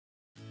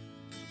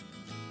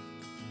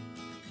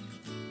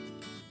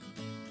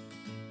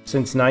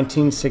Since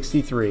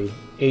 1963,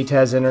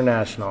 ATAS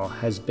International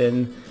has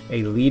been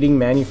a leading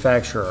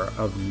manufacturer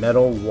of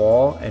metal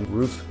wall and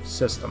roof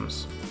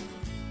systems.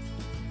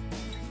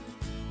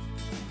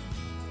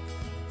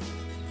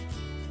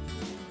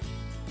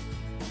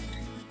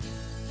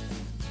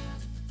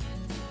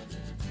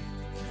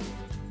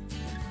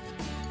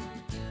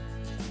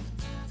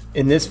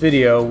 In this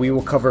video, we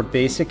will cover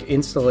basic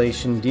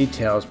installation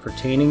details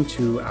pertaining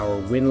to our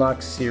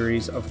Winlock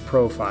series of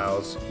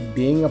profiles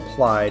being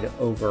applied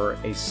over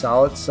a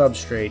solid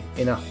substrate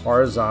in a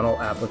horizontal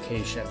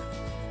application.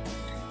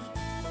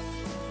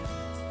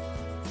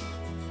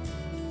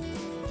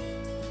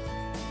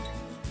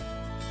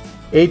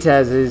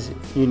 ATAS's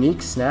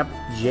unique snap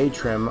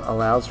J-trim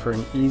allows for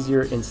an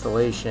easier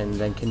installation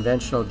than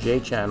conventional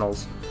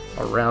J-channels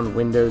around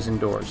windows and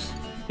doors.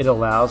 It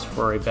allows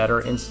for a better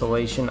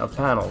installation of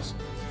panels,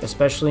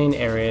 especially in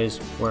areas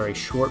where a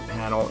short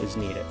panel is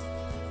needed.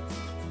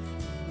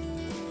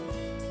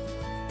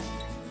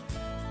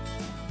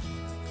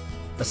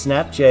 A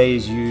snap J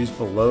is used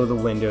below the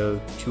window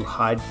to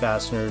hide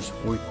fasteners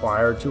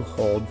required to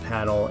hold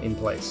panel in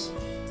place.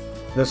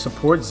 The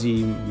support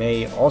Z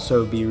may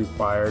also be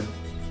required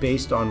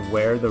based on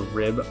where the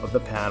rib of the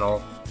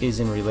panel is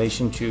in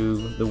relation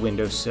to the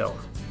window sill.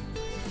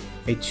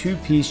 A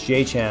two-piece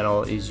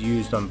J-channel is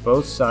used on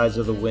both sides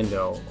of the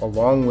window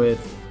along with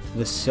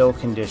the sill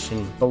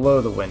condition below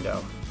the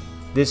window.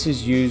 This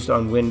is used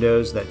on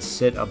windows that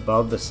sit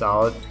above the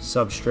solid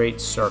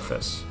substrate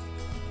surface.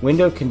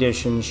 Window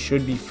conditions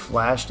should be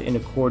flashed in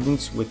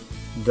accordance with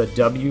the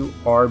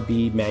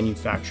WRB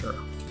manufacturer.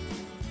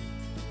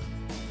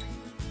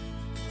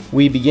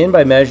 We begin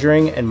by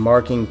measuring and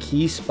marking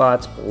key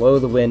spots below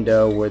the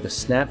window where the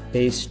snap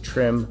base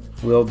trim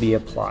will be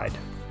applied.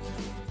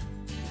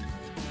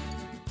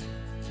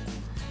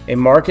 A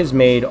mark is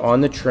made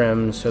on the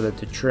trim so that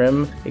the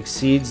trim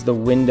exceeds the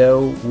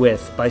window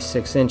width by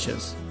 6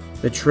 inches.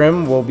 The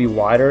trim will be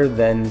wider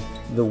than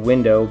the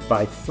window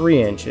by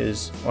 3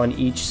 inches on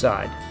each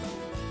side.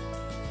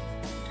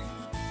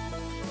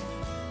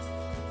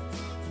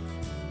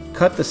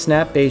 Cut the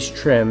snap base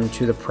trim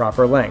to the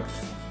proper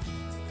length.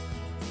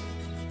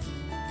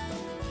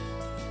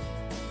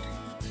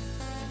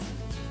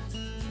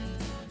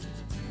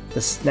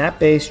 The snap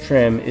base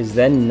trim is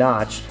then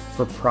notched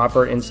for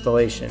proper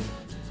installation.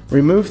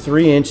 Remove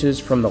 3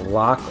 inches from the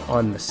lock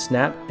on the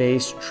snap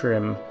base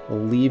trim,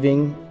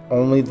 leaving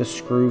only the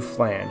screw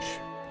flange.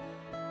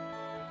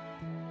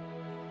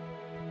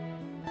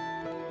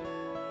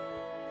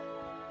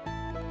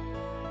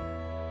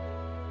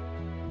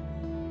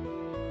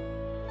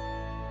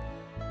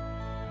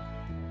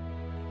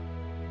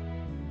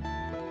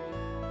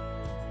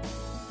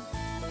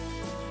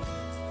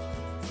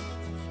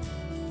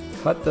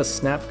 Cut the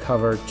snap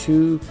cover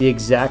to the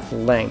exact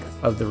length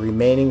of the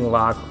remaining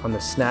lock on the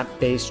snap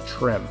base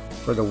trim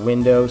for the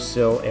window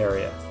sill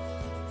area.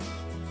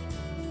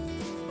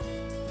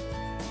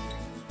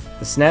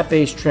 The snap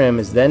base trim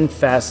is then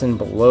fastened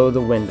below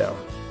the window.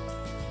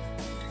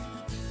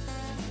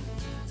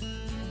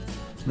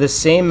 The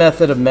same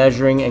method of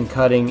measuring and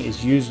cutting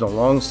is used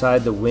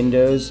alongside the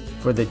windows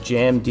for the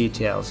jamb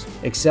details,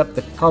 except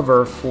the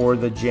cover for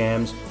the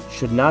jambs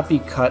should not be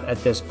cut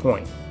at this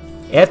point.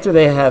 After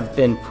they have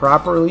been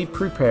properly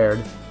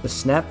prepared, the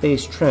snap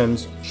base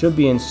trims should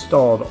be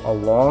installed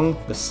along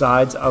the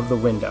sides of the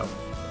window.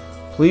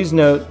 Please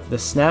note the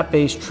snap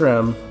base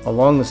trim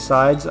along the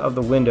sides of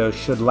the window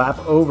should lap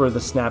over the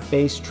snap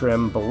base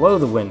trim below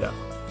the window.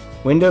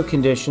 Window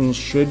conditions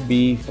should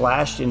be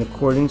flashed in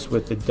accordance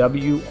with the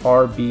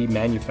WRB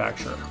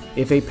manufacturer.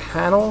 If a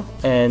panel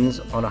ends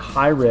on a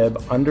high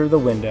rib under the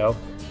window,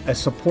 a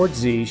support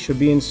Z should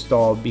be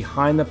installed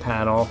behind the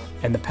panel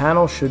and the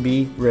panel should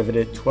be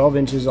riveted 12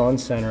 inches on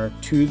center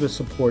to the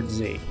support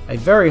Z. A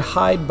very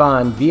high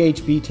bond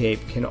VHB tape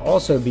can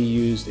also be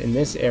used in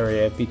this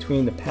area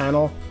between the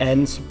panel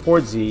and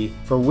support Z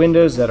for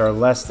windows that are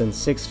less than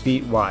 6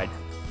 feet wide.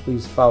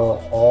 Please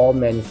follow all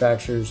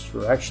manufacturer's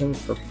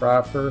directions for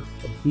proper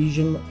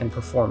adhesion and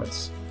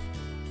performance.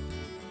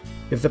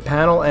 If the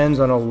panel ends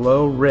on a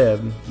low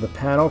rib, the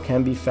panel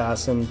can be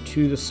fastened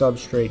to the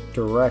substrate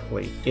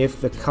directly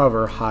if the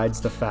cover hides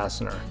the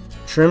fastener.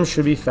 Trim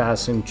should be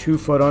fastened 2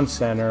 foot on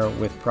center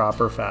with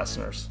proper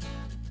fasteners.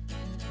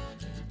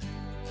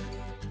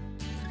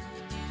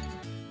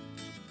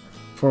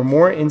 For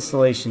more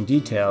installation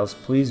details,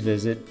 please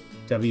visit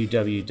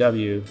www.atas.com.